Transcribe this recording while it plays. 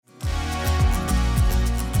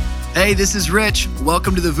Hey, this is Rich.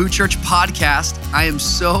 Welcome to the VOO Church podcast. I am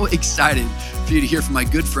so excited for you to hear from my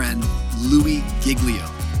good friend, Louis Giglio.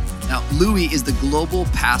 Now, Louis is the global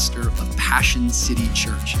pastor of Passion City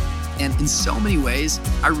Church. And in so many ways,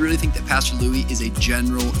 I really think that Pastor Louis is a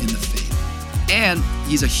general in the faith. And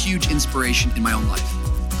he's a huge inspiration in my own life.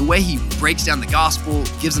 The way he breaks down the gospel,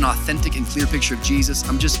 gives an authentic and clear picture of Jesus,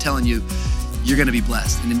 I'm just telling you, you're gonna be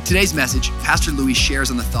blessed. And in today's message, Pastor Louis shares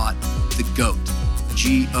on the thought, the GOAT.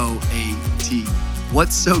 G-O-A-T.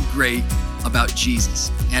 What's so great about Jesus?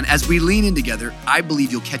 And as we lean in together, I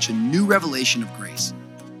believe you'll catch a new revelation of grace.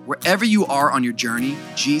 Wherever you are on your journey,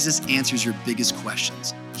 Jesus answers your biggest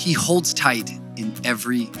questions. He holds tight in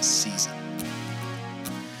every season.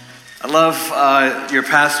 I love your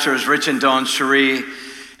pastors, Rich and Dawn Cherie,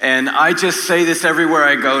 and I just say this everywhere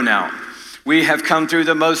I go now. We have come through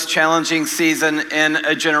the most challenging season in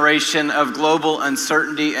a generation of global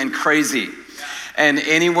uncertainty and crazy. And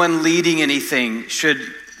anyone leading anything should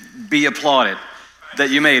be applauded that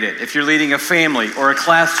you made it. If you're leading a family or a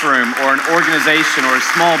classroom or an organization or a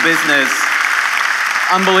small business,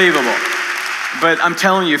 unbelievable. But I'm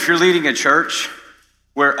telling you, if you're leading a church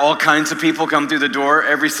where all kinds of people come through the door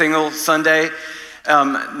every single Sunday,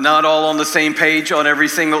 not all on the same page on every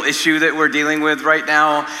single issue that we're dealing with right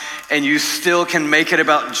now, and you still can make it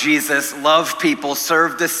about Jesus, love people,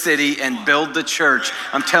 serve the city, and build the church.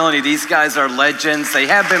 I'm telling you, these guys are legends. They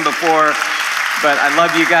have been before, but I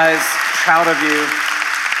love you guys, proud of you.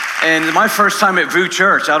 And my first time at VOO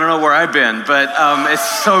Church, I don't know where I've been, but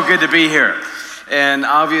it's so good to be here. And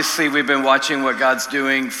obviously, we've been watching what God's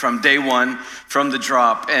doing from day one, from the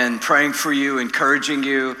drop, and praying for you, encouraging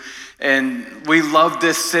you. And we love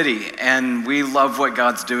this city, and we love what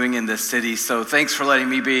God's doing in this city. So thanks for letting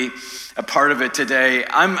me be a part of it today.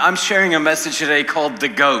 I'm sharing a message today called The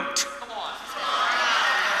GOAT.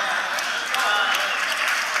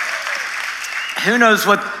 Who knows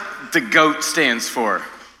what the GOAT stands for?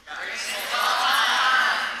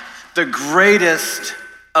 The greatest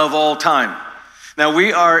of all time. Now,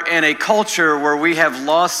 we are in a culture where we have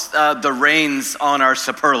lost the reins on our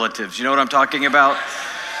superlatives. You know what I'm talking about?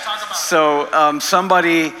 So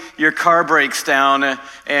your car breaks down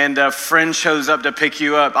and a friend shows up to pick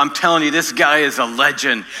you up. I'm telling you, this guy is a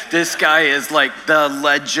legend. This guy is like the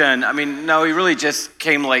legend. I mean, no, he really just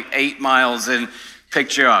came like 8 miles and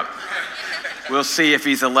picked you up. We'll see if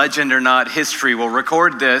he's a legend or not. History will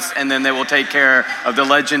record this, and then they will take care of the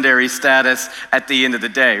legendary status at the end of the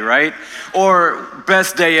day, right? Or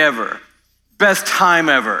best day ever, best time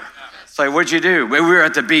ever. It's like, what'd you do? We were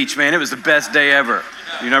at the beach, man. It was the best day ever.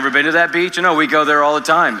 You never been to that beach? No, we go there all the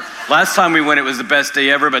time. Last time we went, it was the best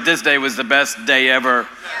day ever, but this day was the best day ever.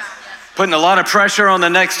 Putting a lot of pressure on the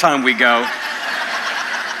next time we go.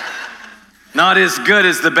 Not as good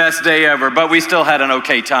as the best day ever, but we still had an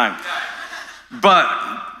okay time. But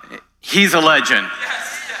he's a legend.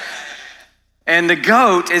 And the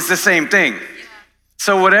GOAT is the same thing.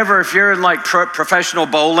 So whatever, if you're in like professional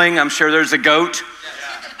bowling, I'm sure there's a GOAT.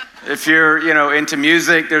 If you're, into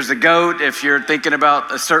music, there's a GOAT. If you're thinking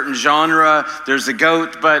about a certain genre, there's a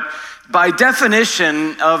GOAT. But by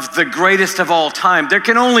definition of the greatest of all time, there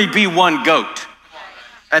can only be one GOAT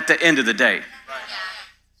at the end of the day.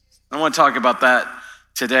 I want to talk about that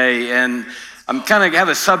today. And I'm kind of have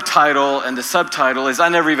a subtitle, and the subtitle is I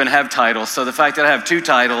never even have titles. So the fact that I have 2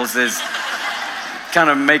 titles is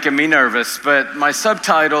kind of making me nervous. But my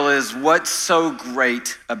subtitle is What's So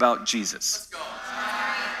Great About Jesus?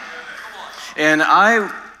 And I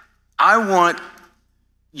want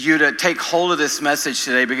you to take hold of this message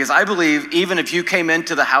today, because I believe even if you came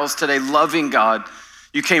into the house today loving God,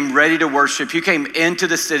 you came ready to worship, you came into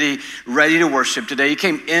the city ready to worship today, you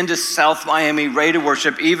came into South Miami ready to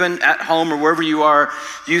worship, even at home or wherever you are,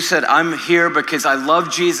 you said, I'm here because I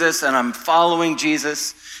love Jesus and I'm following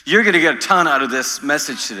Jesus. You're gonna get a ton out of this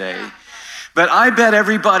message today. But I bet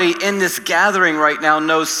everybody in this gathering right now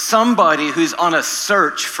knows somebody who's on a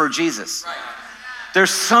search for Jesus. They're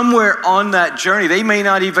somewhere on that journey. They may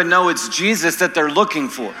not even know it's Jesus that they're looking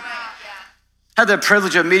for. I had the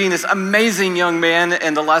privilege of meeting this amazing young man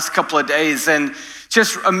in the last couple of days, and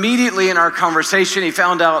just immediately in our conversation, he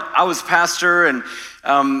found out I was pastor, and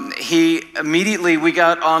we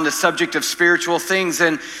got on the subject of spiritual things,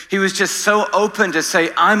 and he was just so open to say,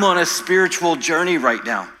 I'm on a spiritual journey right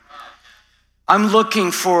now. I'm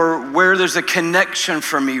looking for where there's a connection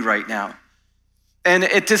for me right now. And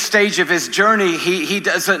at this stage of his journey, he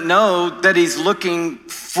doesn't know that he's looking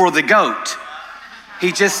for the GOAT.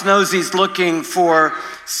 He just knows he's looking for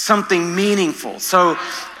something meaningful. So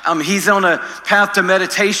He's on a path to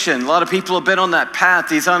meditation. A lot of people have been on that path.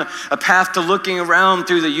 He's on a path to looking around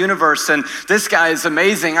through the universe. And this guy is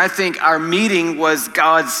amazing. I think our meeting was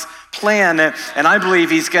God's plan. And I believe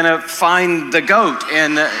he's going to find the goat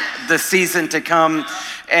in the season to come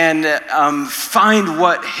and find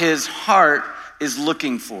what his heart is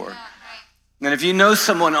looking for. And if you know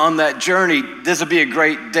someone on that journey, this will be a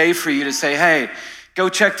great day for you to say, hey, go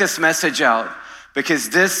check this message out, because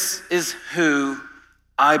this is who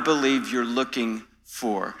I believe you're looking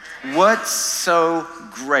for. What's so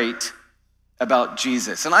great about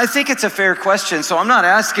Jesus? And I think it's a fair question, so I'm not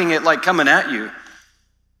asking it like coming at you.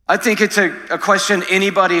 I think it's a question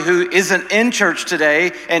anybody who isn't in church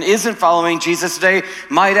today and isn't following Jesus today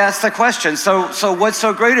might ask the question. So what's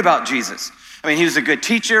so great about Jesus? I mean, he was a good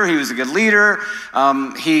teacher, he was a good leader,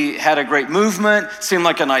 he had a great movement, seemed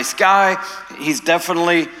like a nice guy. He's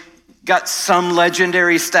definitely got some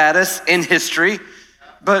legendary status in history.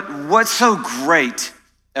 But what's so great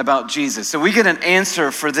about Jesus? So we get an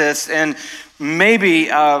answer for this, and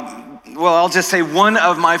maybe, I'll just say one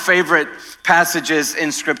of my favorite passages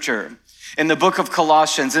in Scripture, in the book of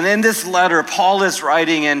Colossians. And in this letter, Paul is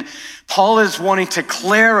writing, and Paul is wanting to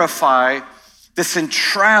clarify the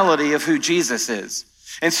centrality of who Jesus is.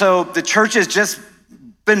 And so the church has just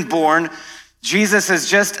been born. Jesus has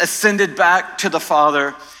just ascended back to the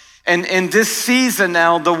Father. And in this season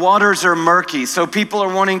now, the waters are murky. So people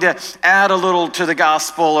are wanting to add a little to the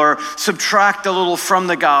gospel or subtract a little from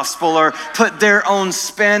the gospel or put their own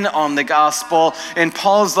spin on the gospel. And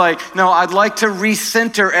Paul's like, no, I'd like to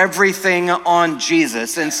recenter everything on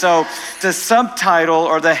Jesus. And so the subtitle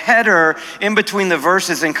or the header in between the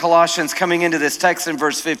verses in Colossians coming into this text in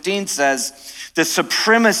verse 15 says, the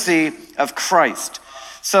supremacy of Christ.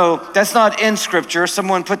 So that's not in Scripture.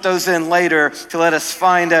 Someone put those in later to let us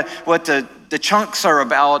find what the chunks are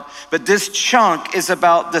about. But this chunk is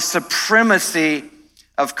about the supremacy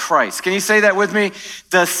of Christ. Can you say that with me?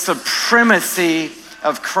 The supremacy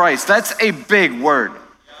of Christ. That's a big word.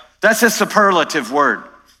 That's a superlative word.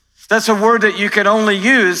 That's a word that you can only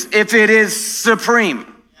use if it is supreme,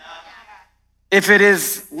 if it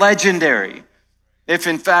is legendary, if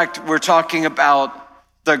in fact we're talking about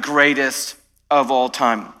the greatest of all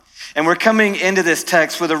time. And we're coming into this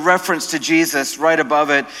text with a reference to Jesus right above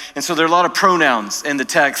it. And so there are a lot of pronouns in the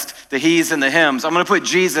text, the he's and the hims. I'm going to put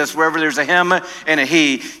Jesus wherever there's a him and a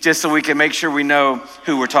he, just so we can make sure we know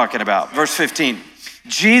who we're talking about. Verse 15,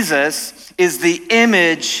 Jesus is the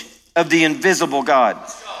image of the invisible God,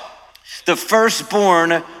 the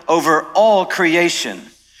firstborn over all creation.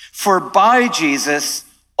 For by Jesus,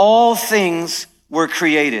 all things were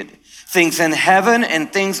created. Things in heaven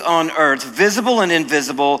and things on earth, visible and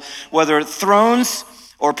invisible, whether thrones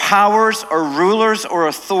or powers or rulers or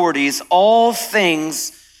authorities, all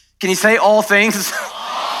things, can you say all things?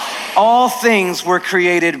 All things were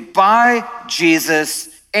created by Jesus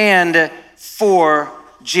and for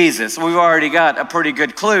Jesus. We've already got a pretty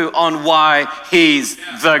good clue on why he's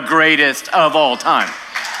the greatest of all time.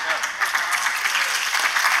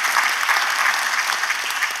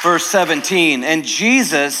 Verse 17, and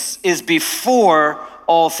Jesus is before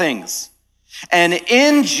all things. And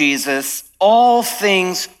in Jesus, all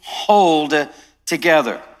things hold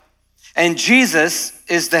together. And Jesus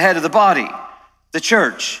is the head of the body, the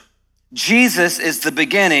church. Jesus is the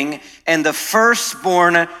beginning and the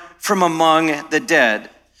firstborn from among the dead,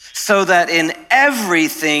 so that in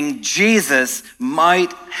everything Jesus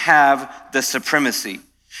might have the supremacy.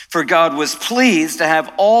 For God was pleased to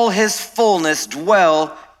have all his fullness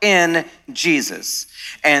dwell in Jesus,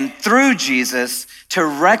 and through Jesus to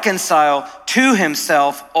reconcile to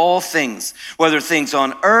himself all things, whether things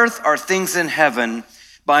on earth or things in heaven,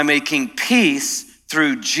 by making peace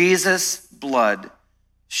through Jesus' blood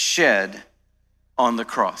shed on the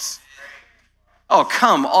cross. Oh,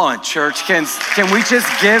 come on, church. Can we just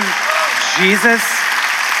give Jesus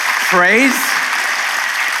praise?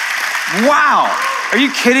 Wow. Are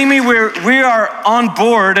you kidding me? We are on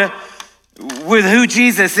board with who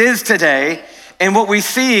Jesus is today. And what we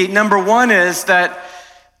see, number one, is that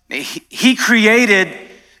he created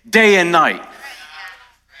day and night.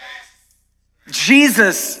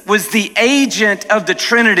 Jesus was the agent of the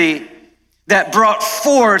Trinity that brought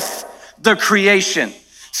forth the creation.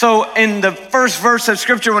 So in the first verse of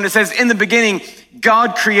Scripture, when it says, in the beginning,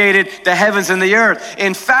 God created the heavens and the earth.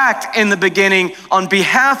 In fact, in the beginning, on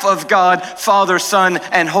behalf of God, Father, Son,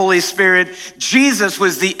 and Holy Spirit, Jesus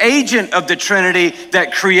was the agent of the Trinity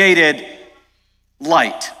that created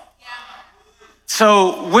light.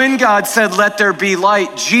 So when God said, let there be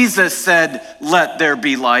light, Jesus said, let there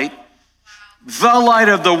be light. The light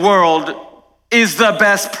of the world is the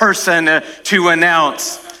best person to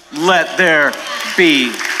announce let there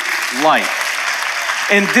be light.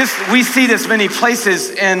 And we see this many places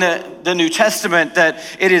in the New Testament, that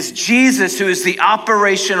it is Jesus who is the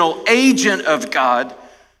operational agent of God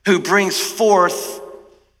who brings forth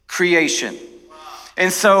creation.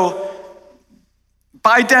 And so,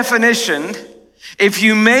 by definition, if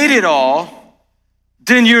you made it all,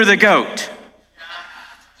 then you're the GOAT.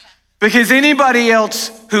 Because anybody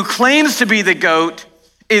else who claims to be the GOAT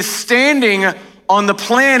is standing on the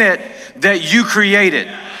planet that you created.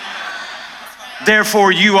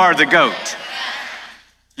 Therefore, you are the GOAT.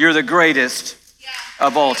 You're the greatest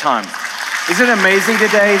of all time. Isn't it amazing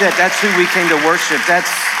today that that's who we came to worship?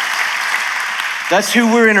 That's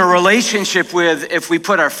who we're in a relationship with if we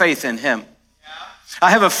put our faith in him. I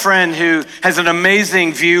have a friend who has an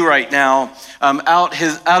amazing view right now out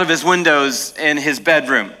of his windows in his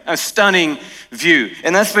bedroom, a stunning view.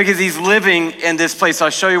 And that's because he's living in this place. I'll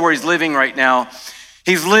show you where he's living right now.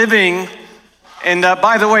 He's living, and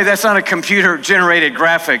by the way, that's not a computer-generated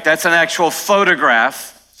graphic. That's an actual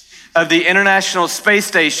photograph of the International Space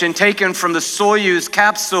Station taken from the Soyuz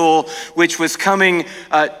capsule, which was coming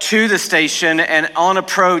to the station. And on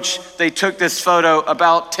approach, they took this photo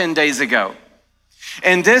about 10 days ago.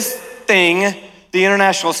 And this thing, the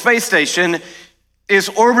International Space Station, is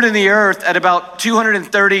orbiting the Earth at about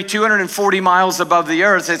 230, 240 miles above the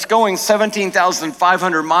Earth. It's going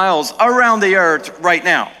 17,500 miles around the Earth right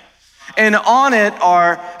now. And on it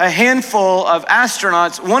are a handful of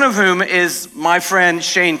astronauts, one of whom is my friend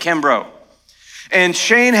Shane Kimbrough. And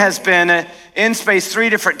Shane has been in space 3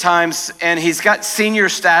 different times, and he's got senior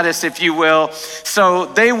status, if you will. So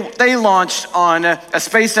they launched on a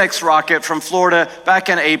SpaceX rocket from Florida back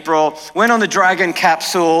in April, went on the Dragon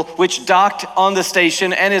capsule, which docked on the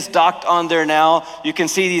station and is docked on there now. You can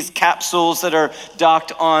see these capsules that are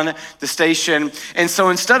docked on the station. And so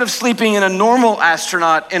instead of sleeping in a normal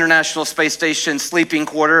astronaut International Space Station sleeping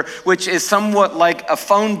quarter, which is somewhat like a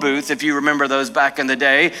phone booth, if you remember those back in the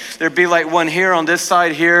day, there'd be like one here on this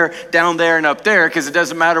side here, down there, and up there, because it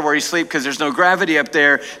doesn't matter where you sleep because there's no gravity up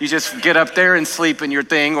there. You just get up there and sleep in your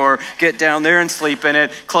thing, or get down there and sleep in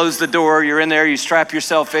it, close the door, you're in there, you strap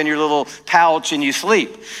yourself in your little pouch and you sleep.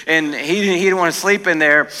 And he didn't want to sleep in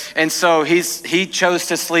there, and so he chose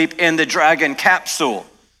to sleep in the Dragon capsule.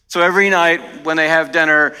 So every night when they have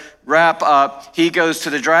dinner, wrap up, he goes to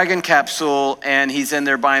the Dragon capsule and he's in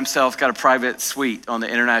there by himself, got a private suite on the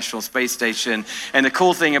International Space Station. And the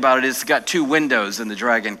cool thing about it is it's got 2 windows in the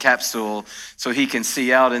Dragon capsule so he can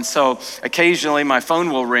see out. And so occasionally my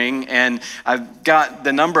phone will ring and I've got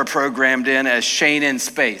the number programmed in as Shane in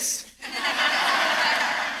space.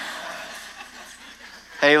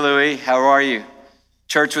 Hey Louie, how are you?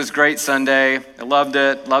 Church was great Sunday. I loved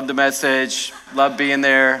it, loved the message, loved being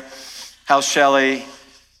there. How's Shelly?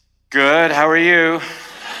 Good, how are you?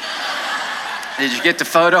 Did you get the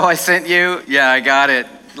photo I sent you? Yeah, I got it.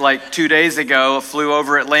 Like 2 days ago, I flew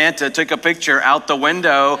over Atlanta, took a picture out the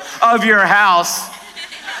window of your house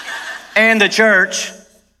and the church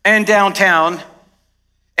and downtown.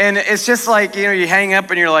 And it's just like, you hang up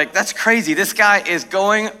and you're like, that's crazy. This guy is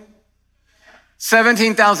going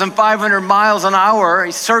 17,500 miles an hour.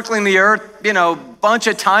 He's circling the earth, a bunch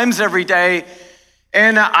of times every day.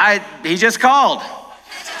 And he just called.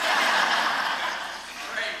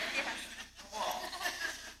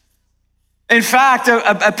 In fact,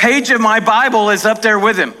 a page of my Bible is up there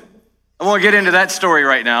with him. I won't get into that story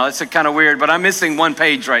right now. It's kind of weird, but I'm missing one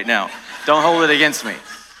page right now. Don't hold it against me.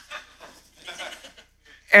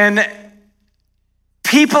 And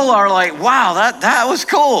people are like, wow, that was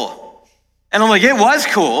cool. And I'm like, it was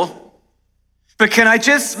cool. But can I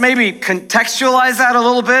just maybe contextualize that a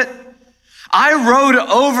little bit? I rode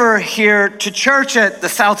over here to church at the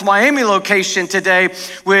South Miami location today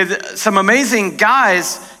with some amazing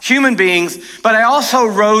guys, human beings, but I also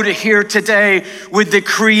rode here today with the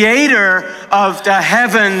creator of the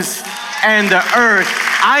heavens and the earth.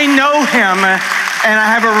 I know him and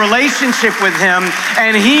I have a relationship with him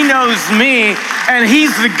and he knows me and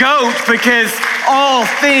he's the GOAT because all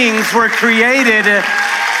things were created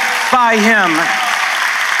by him.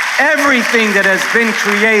 Everything that has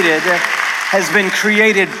been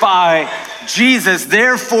created by Jesus.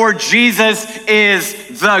 Therefore, Jesus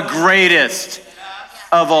is the greatest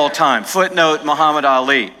of all time. Footnote, Muhammad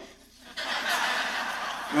Ali.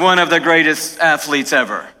 One of the greatest athletes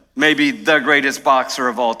ever. Maybe the greatest boxer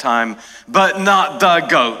of all time, but not the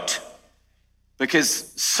GOAT.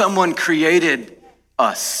 Because someone created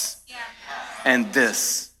us and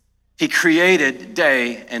this. He created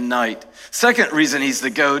day and night. Second reason he's the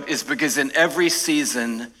GOAT is because in every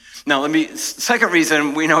season, second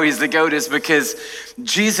reason we know he's the GOAT is because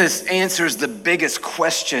Jesus answers the biggest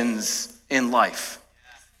questions in life.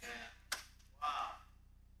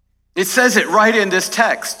 It says it right in this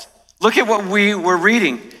text. Look at what we were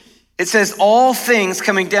reading. It says all things,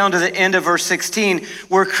 coming down to the end of verse 16,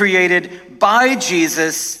 were created by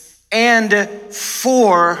Jesus and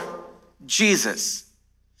for Jesus.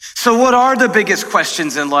 So what are the biggest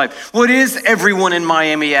questions in life? What is everyone in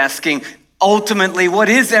Miami asking? Ultimately, what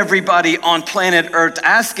is everybody on planet Earth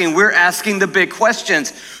asking? We're asking the big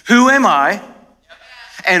questions. Who am I?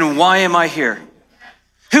 And why am I here?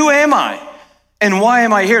 Who am I? And why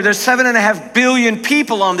am I here? There's 7.5 billion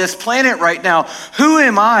people on this planet right now. Who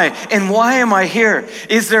am I and why am I here?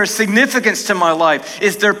 Is there significance to my life?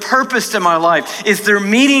 Is there purpose to my life? Is there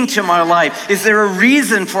meaning to my life? Is there a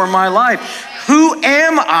reason for my life? Who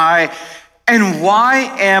am I and why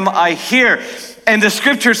am I here? And the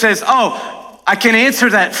scripture says, I can answer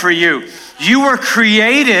that for you. You were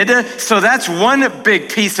created, so that's one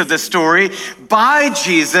big piece of the story, by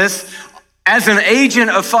Jesus as an agent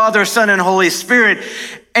of Father, Son, and Holy Spirit,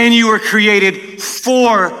 and you were created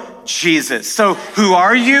for Jesus. So who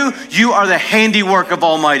are you? You are the handiwork of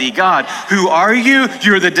Almighty God. Who are you?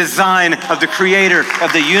 You're the design of the creator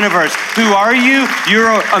of the universe. Who are you? You're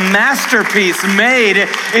a masterpiece made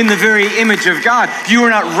in the very image of God. You are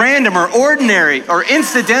not random or ordinary or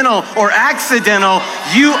incidental or accidental.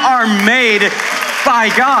 You are made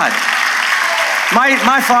by God.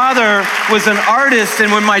 My father was an artist,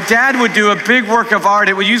 and when my dad would do a big work of art,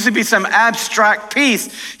 it would usually be some abstract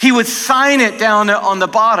piece. He would sign it down on the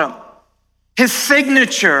bottom. His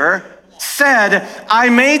signature said, I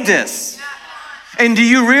made this. And do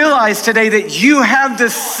you realize today that you have the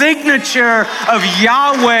signature of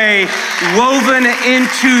Yahweh woven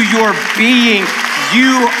into your being?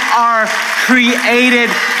 You are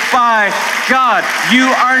created by God.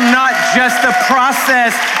 You are not just a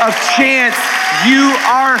process of chance. You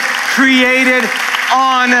are created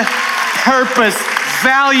on purpose,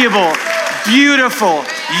 valuable, beautiful,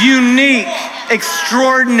 unique,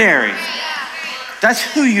 extraordinary. That's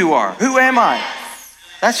who you are. Who am I?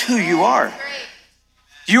 That's who you are.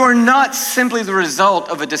 You are not simply the result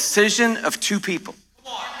of a decision of two people.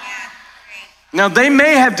 Now, they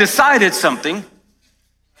may have decided something,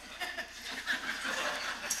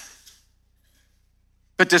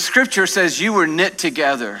 but the scripture says you were knit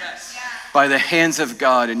together by the hands of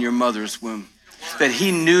God in your mother's womb, that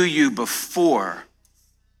he knew you before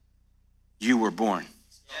you were born.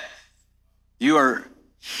 You are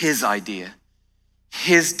his idea,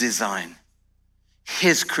 his design,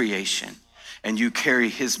 his creation, and you carry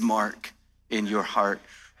his mark in your heart.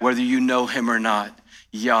 Whether you know him or not,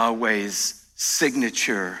 Yahweh's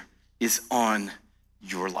signature is on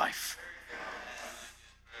your life.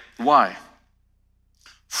 Why?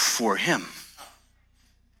 For him.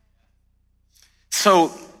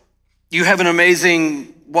 So you have an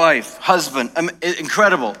amazing wife, husband,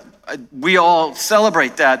 incredible. We all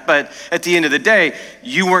celebrate that, but at the end of the day,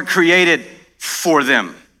 you weren't created for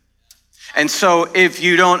them. And so if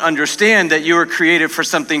you don't understand that you were created for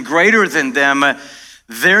something greater than them,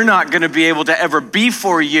 they're not going to be able to ever be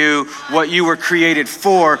for you what you were created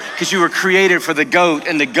for, because you were created for the GOAT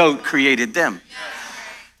and the GOAT created them.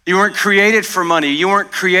 You weren't created for money. You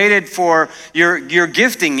weren't created for your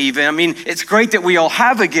gifting even. I mean, it's great that we all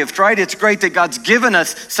have a gift, right? It's great that God's given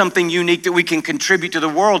us something unique that we can contribute to the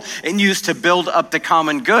world and use to build up the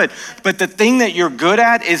common good. But the thing that you're good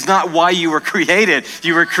at is not why you were created.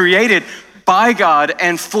 You were created by God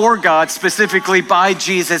and for God, specifically by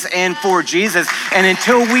Jesus and for Jesus. And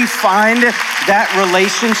until we find that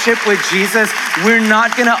relationship with Jesus, we're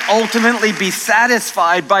not going to ultimately be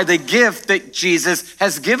satisfied by the gift that Jesus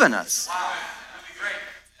has given us. Wow. That'd be great.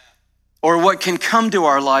 Or what can come to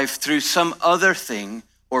our life through some other thing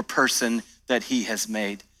or person that he has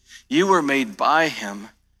made. You were made by him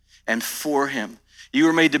and for him. You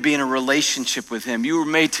were made to be in a relationship with him. You were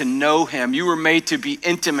made to know him. You were made to be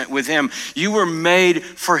intimate with him. You were made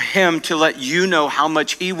for him to let you know how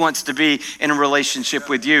much he wants to be in a relationship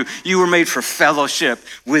with you. You were made for fellowship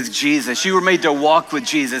with Jesus. You were made to walk with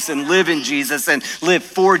Jesus and live in Jesus and live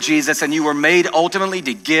for Jesus. And you were made ultimately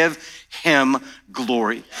to give him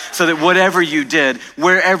glory. So that whatever you did,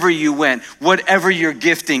 wherever you went, whatever your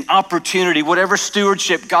gifting, opportunity, whatever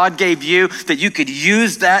stewardship God gave you, that you could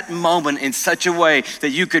use that moment in such a way that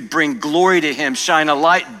you could bring glory to him, shine a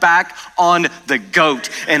light back on the GOAT.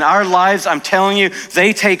 And our lives, I'm telling you,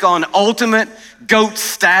 they take on ultimate GOAT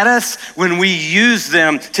status when we use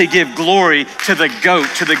them to give glory to the GOAT,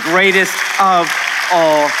 to the greatest of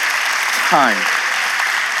all time.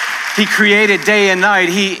 He created day and night.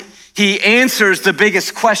 He answers the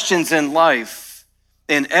biggest questions in life.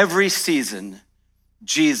 In every season,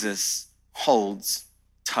 Jesus holds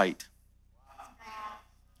tight.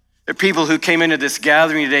 There are people who came into this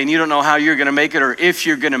gathering today and you don't know how you're gonna make it or if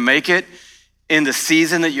you're gonna make it in the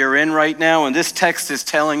season that you're in right now. And this text is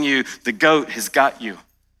telling you the GOAT has got you.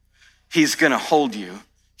 He's gonna hold you.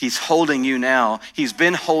 He's holding you now. He's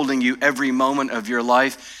been holding you every moment of your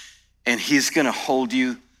life, and he's gonna hold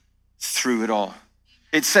you through it all.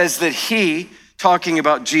 It says that he, talking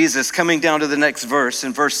about Jesus, coming down to the next verse,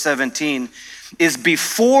 in verse 17, is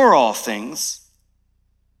before all things.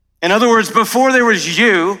 In other words, before there was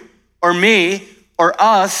you or me or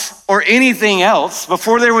us or anything else,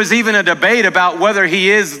 before there was even a debate about whether he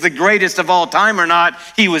is the greatest of all time or not,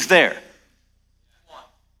 he was there.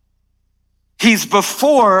 He's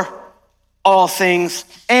before all things,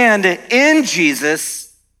 and in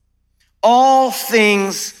Jesus, all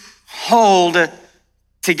things hold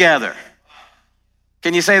together.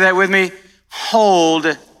 Can you say that with me?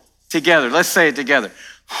 Hold together. Let's say it together.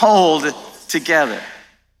 Hold together.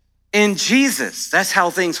 In Jesus, that's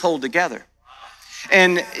how things hold together.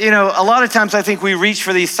 And, you know, a lot of times I think we reach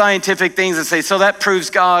for these scientific things and say, so that proves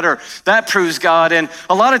God or that proves God. And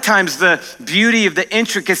a lot of times the beauty of the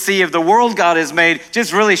intricacy of the world God has made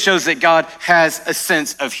just really shows that God has a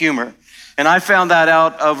sense of humor. And I found that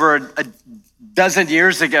out over a dozen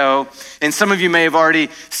years ago. And some of you may have already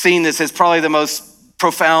seen this as probably the most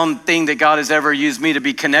profound thing that God has ever used me to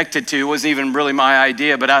be connected to. It wasn't even really my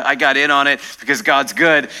idea, but I got in on it because God's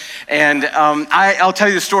good. And I'll tell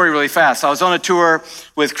you the story really fast. I was on a tour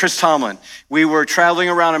with Chris Tomlin. We were traveling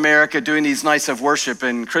around America doing these nights of worship,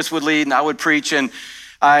 and Chris would lead and I would preach. And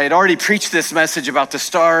I had already preached this message about the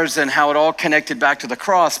stars and how it all connected back to the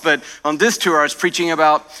cross. But on this tour, I was preaching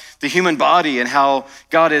about the human body and how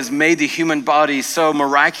God has made the human body so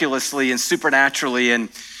miraculously and supernaturally. And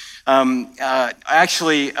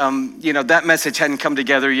that message hadn't come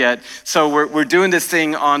together yet. So we're doing this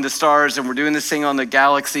thing on the stars and we're doing this thing on the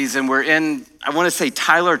galaxies, and we're in, I want to say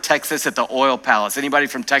Tyler, Texas at the Oil Palace. Anybody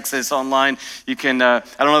from Texas online? You can, I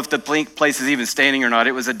don't know if the place is even standing or not.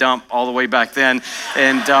 It was a dump all the way back then.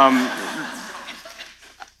 And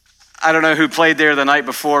I don't know who played there the night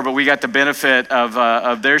before, but we got the benefit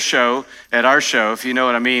of their show at our show, if you know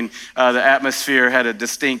what I mean. The atmosphere had a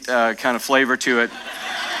distinct kind of flavor to it.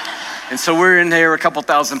 And so we're in there, a couple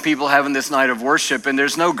thousand people having this night of worship, and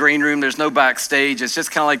there's no green room, there's no backstage. It's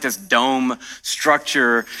just kind of like this dome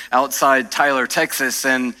structure outside Tyler, Texas.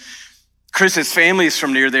 And Chris's family's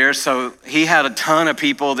from near there, so he had a ton of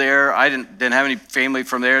people there. I didn't have any family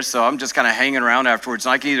from there, so I'm just kind of hanging around afterwards.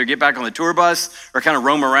 And I can either get back on the tour bus or kind of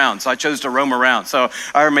roam around. So I chose to roam around. So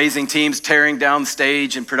our amazing team's tearing down the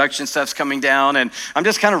stage and production stuff's coming down, and I'm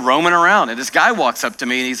just kind of roaming around. And this guy walks up to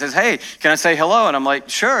me and he says, "Hey, can I say hello?" And I'm like,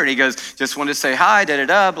 "Sure." And he goes, "Just wanted to say hi,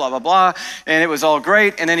 da-da-da, blah, blah, blah." And it was all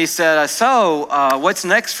great. And then he said, what's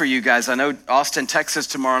next for you guys? I know Austin, Texas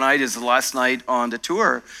tomorrow night is the last night on the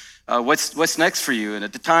tour. What's next for you? And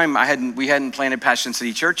at the time, we hadn't planted Passion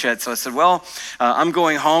City Church yet. So I said, I'm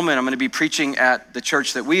going home and I'm going to be preaching at the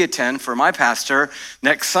church that we attend for my pastor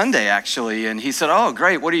next Sunday, actually. And he said, "Oh,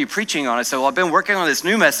 great. What are you preaching on?" I said, "I've been working on this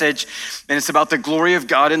new message, and it's about the glory of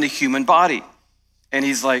God in the human body." And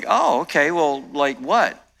he's like, "Oh, okay. Well, like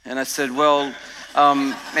what?" And I said,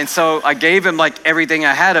 and so I gave him like everything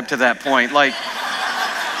I had up to that point. Like,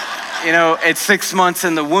 you know, at 6 months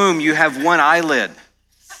in the womb, you have one eyelid.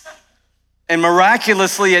 And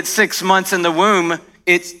miraculously, at 6 months in the womb,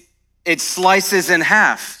 it slices in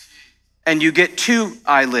half, and you get two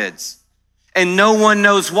eyelids. And no one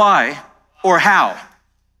knows why or how.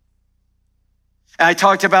 And I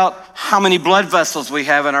talked about how many blood vessels we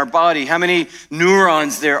have in our body, how many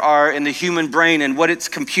neurons there are in the human brain, and what its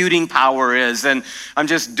computing power is. And I'm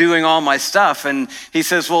just doing all my stuff. And he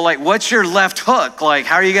says, what's your left hook? Like,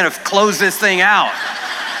 how are you going to close this thing out?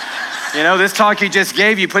 You know, this talk you just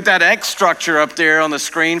gave, you put that X structure up there on the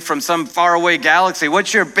screen from some faraway galaxy.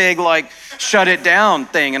 What's your big, shut it down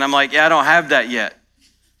thing? And I'm like, "Yeah, I don't have that yet."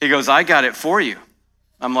 He goes, "I got it for you."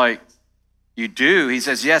 I'm like, "You do?" He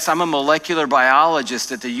says, "Yes, I'm a molecular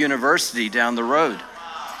biologist at the university down the road."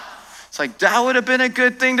 It's like, that would have been a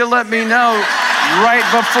good thing to let me know right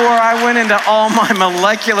before I went into all my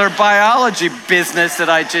molecular biology business that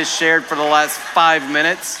I just shared for the last 5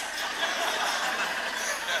 minutes.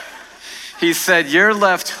 He said, "Your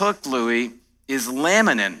left hook, Louis, is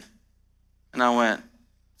laminin." And I went,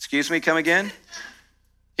 "Excuse me, come again?"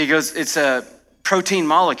 He goes, "It's a protein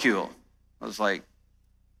molecule." I was like,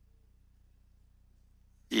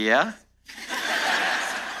 "Yeah?"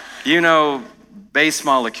 You know, base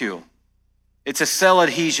molecule. It's a cell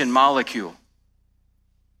adhesion molecule.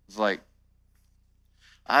 It's like,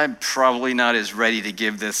 I'm probably not as ready to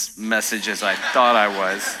give this message as I thought I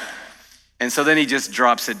was. And so then he just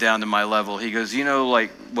drops it down to my level. He goes, you know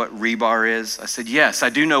like what rebar is? I said, yes, I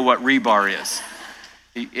do know what rebar is.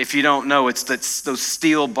 If you don't know, it's those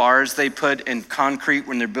steel bars they put in concrete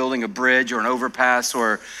when they're building a bridge or an overpass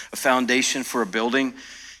or a foundation for a building.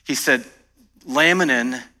 He said,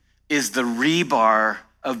 laminin is the rebar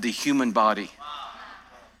of the human body.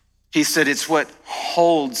 He said, it's what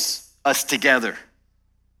holds us together.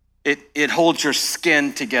 It holds your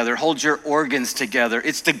skin together, holds your organs together.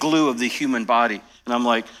 It's the glue of the human body. And I'm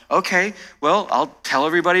like, okay, well, I'll tell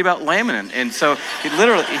everybody about laminin. And so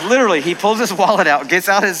he pulls his wallet out, gets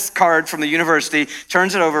out his card from the university,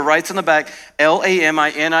 turns it over, writes on the back,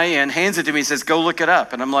 Laminin, hands it to me, says, go look it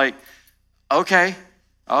up. And I'm like, okay,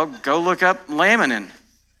 I'll go look up laminin,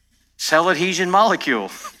 cell adhesion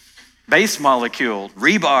molecule. Base molecule,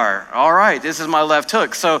 rebar. All right, this is my left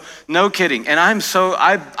hook. So no kidding. And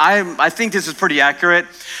I think this is pretty accurate.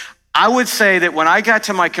 I would say that when I got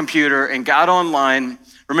to my computer and got online,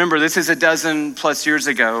 remember this is 12+ years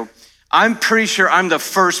ago, I'm pretty sure I'm the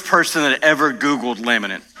first person that ever Googled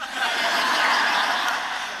laminin.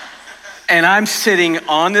 And I'm sitting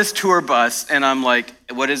on this tour bus and I'm like,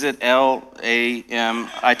 what is it? L-A-M,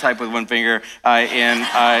 I type with one finger,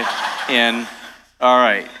 I-N-I-N. All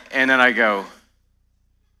right, and then I go,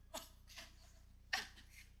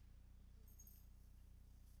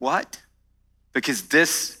 what? Because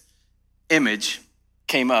this image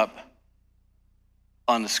came up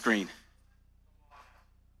on the screen.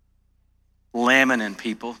 Laminin,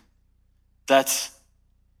 people. That's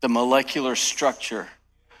the molecular structure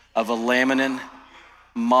of a laminin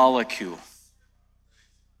molecule,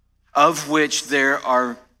 of which there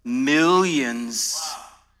are millions,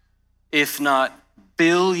 if not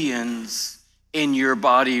billions in your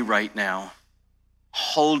body right now,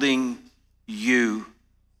 holding you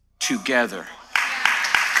together.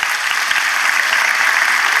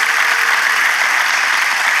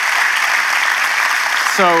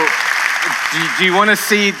 So, do you want to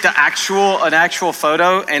see an actual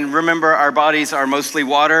photo? And remember, our bodies are mostly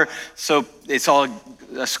water, so it's all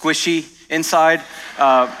squishy inside.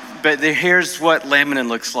 But here's what laminin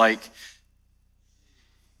looks like.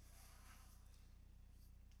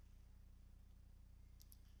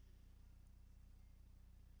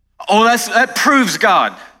 Oh, that proves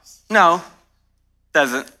God. No,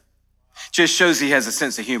 doesn't. Just shows he has a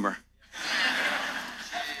sense of humor.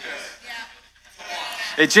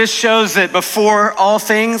 It just shows that before all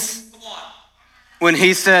things, when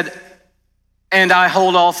he said, and I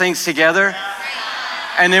hold all things together,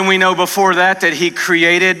 and then we know before that he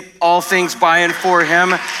created all things by and for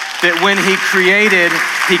him, that when he created,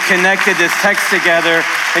 he connected this text together,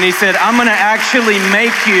 and he said, I'm gonna actually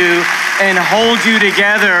make you and hold you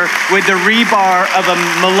together with the rebar of a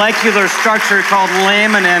molecular structure called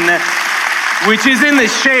laminin, which is in the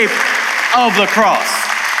shape of the cross.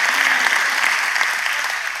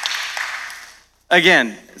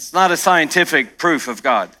 Again, it's not a scientific proof of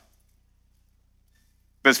God,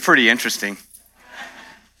 but it's pretty interesting.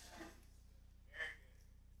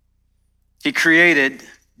 He created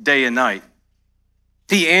day and night.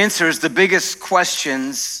 He answers the biggest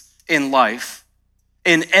questions in life.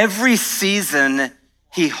 In every season,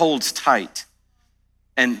 he holds tight.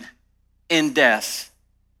 And in death,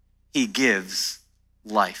 he gives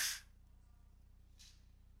life.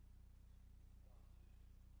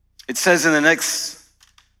 It says in the next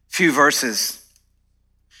few verses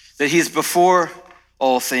that he's before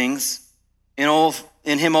all things. In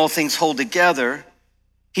him all things hold together.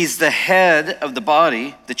 He's the head of the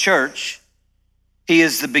body, the church. He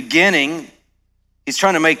is the beginning. He's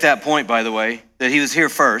trying to make that point, by the way, that he was here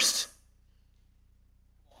first.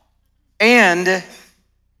 And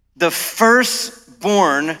the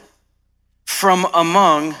firstborn from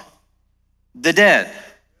among the dead.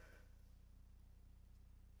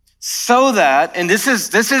 So that, and this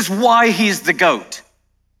is why he's the GOAT.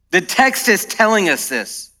 The text is telling us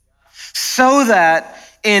this. So that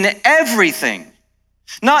in everything,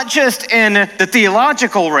 not just in the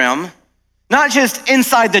theological realm, not just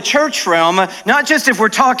inside the church realm, not just if we're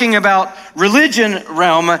talking about religion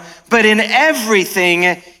realm, but in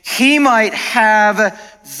everything, he might have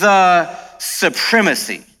the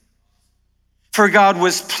supremacy. For God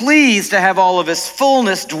was pleased to have all of his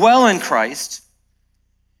fullness dwell in Christ,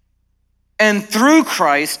 and through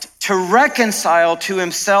Christ to reconcile to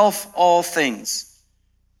himself all things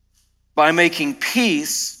by making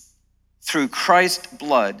peace through Christ's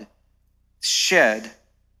blood shed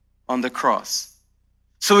on the cross.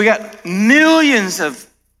 So we got millions of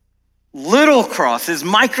little crosses,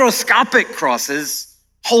 microscopic crosses,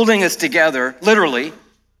 holding us together, literally.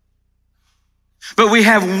 But we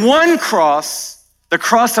have one cross, the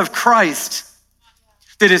cross of Christ,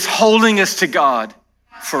 that is holding us to God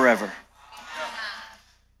forever.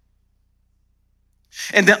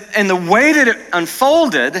 And the way that it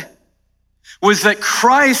unfolded was that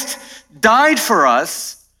Christ died for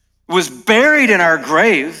us, was buried in our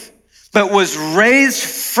grave, but was raised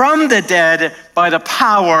from the dead by the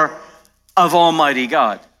power of Almighty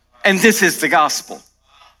God. And this is the gospel.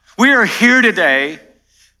 We are here today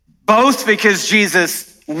both because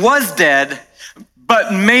Jesus was dead,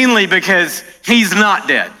 but mainly because he's not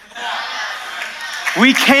dead.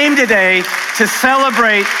 We came today to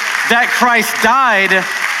celebrate that Christ died,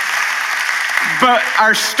 but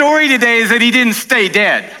our story today is that he didn't stay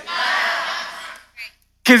dead.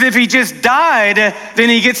 Because if he just died, then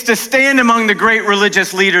he gets to stand among the great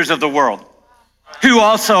religious leaders of the world, who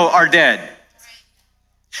also are dead.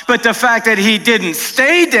 But the fact that he didn't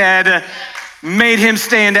stay dead made him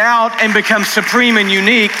stand out and become supreme and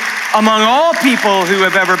unique among all people who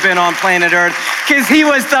have ever been on planet Earth, because he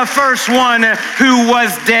was the first one who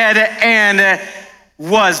was dead and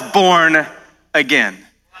was born again.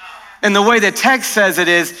 And the way the text says it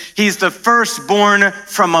is, he's the firstborn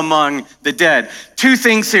from among the dead. Two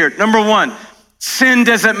things here. Number one, sin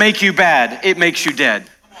doesn't make you bad, it makes you dead.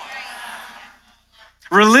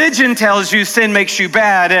 Religion tells you sin makes you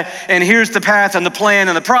bad, and here's the path and the plan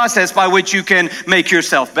and the process by which you can make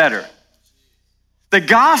yourself better. The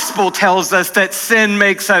gospel tells us that sin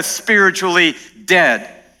makes us spiritually dead.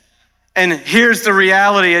 And here's the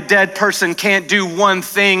reality: a dead person can't do one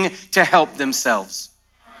thing to help themselves.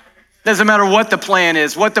 Doesn't matter what the plan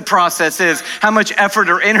is, what the process is, how much effort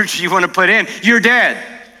or energy you want to put in, you're dead.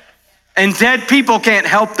 And dead people can't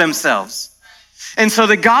help themselves. And so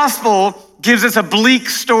the gospel gives us a bleak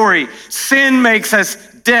story. Sin makes us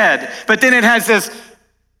dead. But then it has this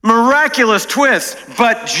miraculous twist.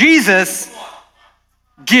 But Jesus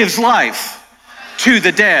gives life to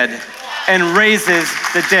the dead and raises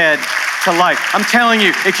the dead to life. I'm telling you,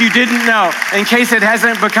 if you didn't know, in case it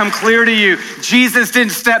hasn't become clear to you, Jesus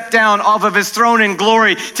didn't step down off of his throne in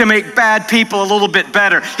glory to make bad people a little bit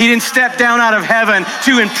better. He didn't step down out of heaven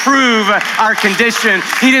to improve our condition.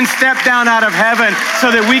 He didn't step down out of heaven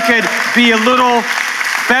so that we could be a little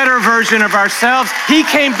better version of ourselves. He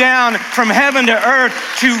came down from heaven to earth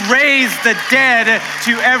to raise the dead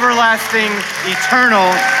to everlasting,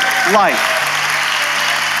 eternal life.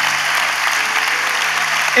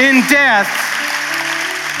 In death,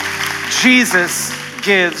 Jesus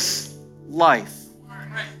gives life.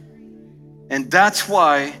 And that's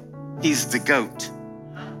why he's the GOAT.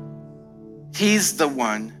 He's the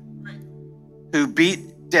one who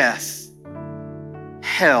beat death,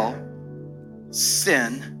 hell,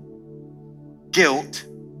 sin, guilt,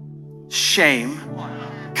 shame,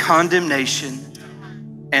 condemnation,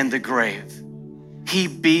 and the grave. He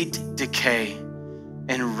beat decay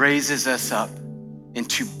and raises us up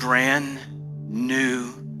into brand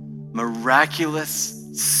new, miraculous,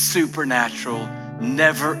 supernatural,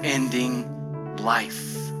 never-ending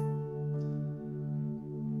life.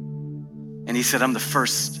 And he said, I'm the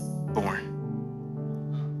firstborn.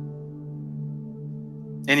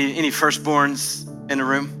 Any firstborns in the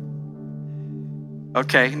room?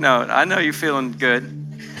 Okay, no, I know you're feeling good.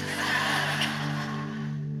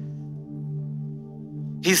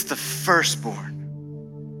 He's the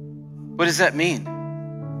firstborn. What does that mean?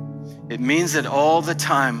 It means that all the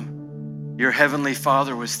time your heavenly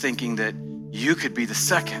Father was thinking that you could be the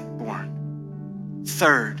second-born,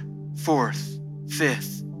 third, fourth,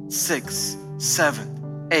 fifth, sixth, seventh,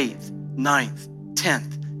 eighth, ninth,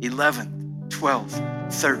 10th, 11th, 12th,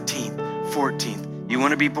 13th, 14th. You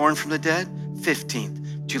want to be born from the dead? 15th.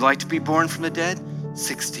 Would you like to be born from the dead?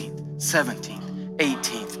 16th, 17th,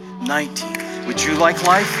 18th, 19th. Would you like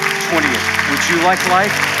life? 20th. Would you like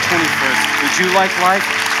life? 21st. Would you like life?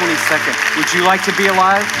 22nd. Would you like to be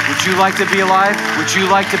alive? Would you like to be alive? Would you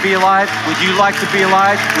like to be alive? Would you like to be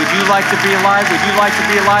alive? Would you like to be alive? Would you like to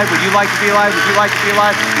be alive? Would you like to be alive? Would you like to be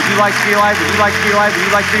alive? Would you like to be alive? Would you like to be alive? Would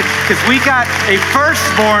you like to be? Because we got a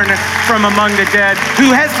firstborn from among the dead who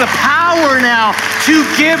has the power now to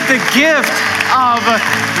give the gift of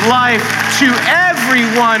life to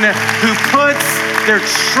everyone who puts their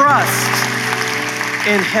trust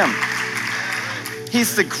in him.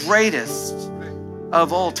 He's the greatest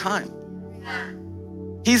of all time.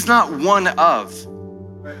 He's not one of.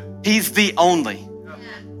 He's the only.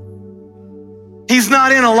 He's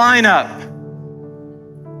not in a lineup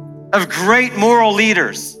of great moral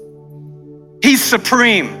leaders. He's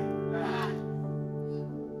supreme.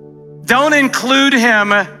 Don't include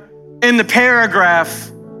him in the paragraph,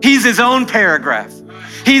 he's his own paragraph.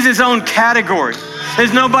 He's his own category.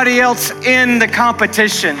 There's nobody else in the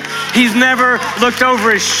competition. He's never looked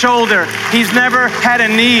over his shoulder. He's never had a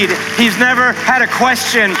need. He's never had a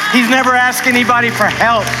question. He's never asked anybody for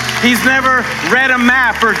help. He's never read a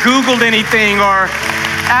map or Googled anything or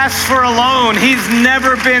asked for a loan. He's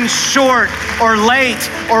never been short or late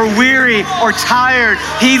or weary or tired.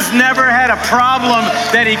 He's never had a problem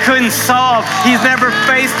that he couldn't solve. He's never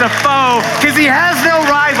faced a foe because he has no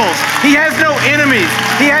rivals. He has no enemies.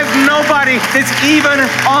 He has nobody that's even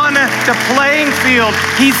on the playing field.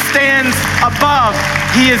 He stands above.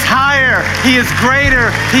 He is higher. He is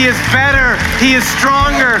greater. He is better. He is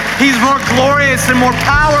stronger. He's more glorious and more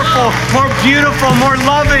powerful, more beautiful, more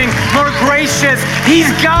loving, more gracious. He's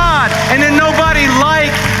God, and there's nobody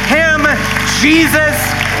like him. Jesus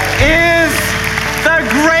is the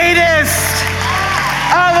greatest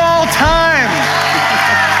of all time.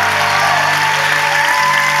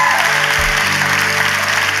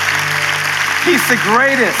 He's the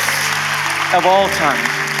greatest of all time.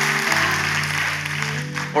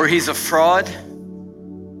 Or he's a fraud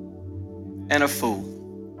and a fool.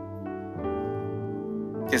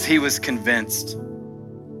 Because he was convinced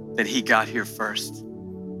that he got here first.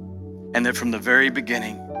 And that from the very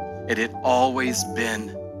beginning, it had always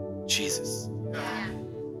been Jesus.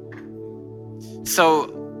 So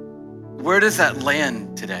where does that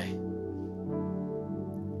land today?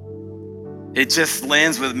 It just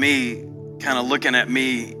lands with me kind of looking at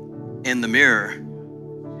me in the mirror,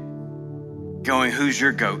 going, who's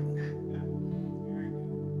your GOAT?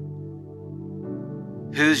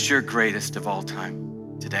 Who's your greatest of all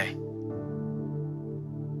time today?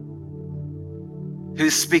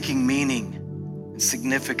 Who's speaking meaning and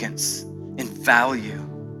significance and value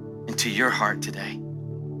into your heart today?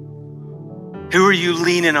 Who are you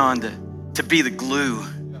leaning on to be the glue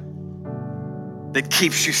that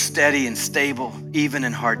keeps you steady and stable even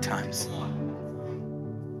in hard times?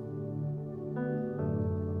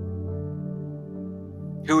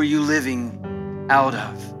 Who are you living out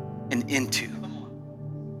of and into?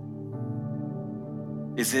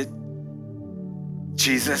 Is it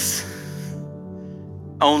Jesus?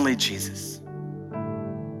 Only Jesus.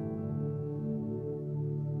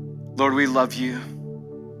 Lord, we love you.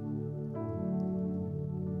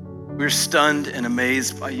 We're stunned and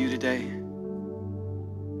amazed by you today.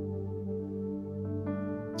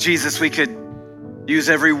 Jesus, we could use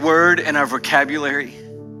every word in our vocabulary.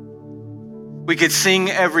 We could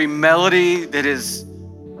sing every melody that is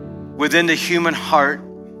within the human heart,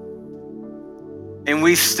 and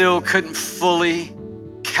we still couldn't fully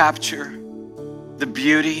capture the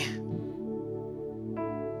beauty,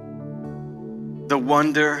 the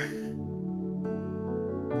wonder,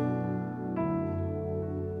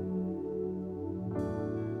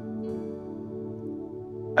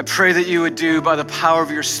 I pray that you would do by the power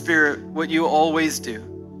of your Spirit what you always do,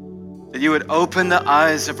 that you would open the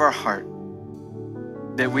eyes of our heart,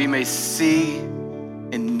 that we may see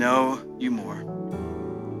and know you more.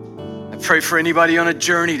 I pray for anybody on a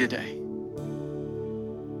journey today.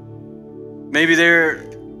 Maybe they're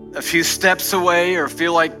a few steps away or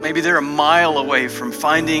feel like maybe they're a mile away from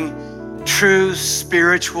finding true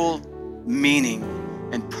spiritual meaning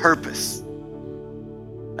and purpose.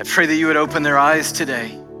 I pray that you would open their eyes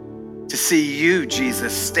today to see you,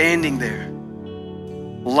 Jesus, standing there,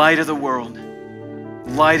 light of the world,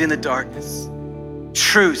 light in the darkness,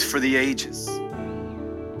 truth for the ages,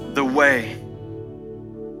 the way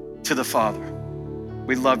to the Father.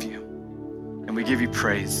 We love you and we give you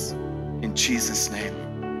praise. In Jesus' name.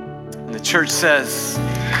 And the church says,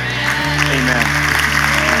 amen.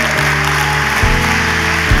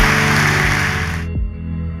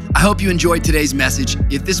 I hope you enjoyed today's message.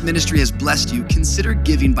 If this ministry has blessed you, consider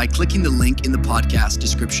giving by clicking the link in the podcast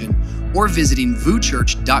description or visiting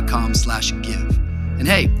vuchurch.com/give. And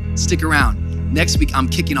hey, stick around. Next week, I'm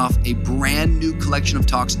kicking off a brand new collection of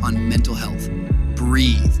talks on mental health.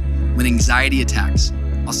 Breathe when anxiety attacks.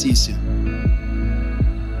 I'll see you soon.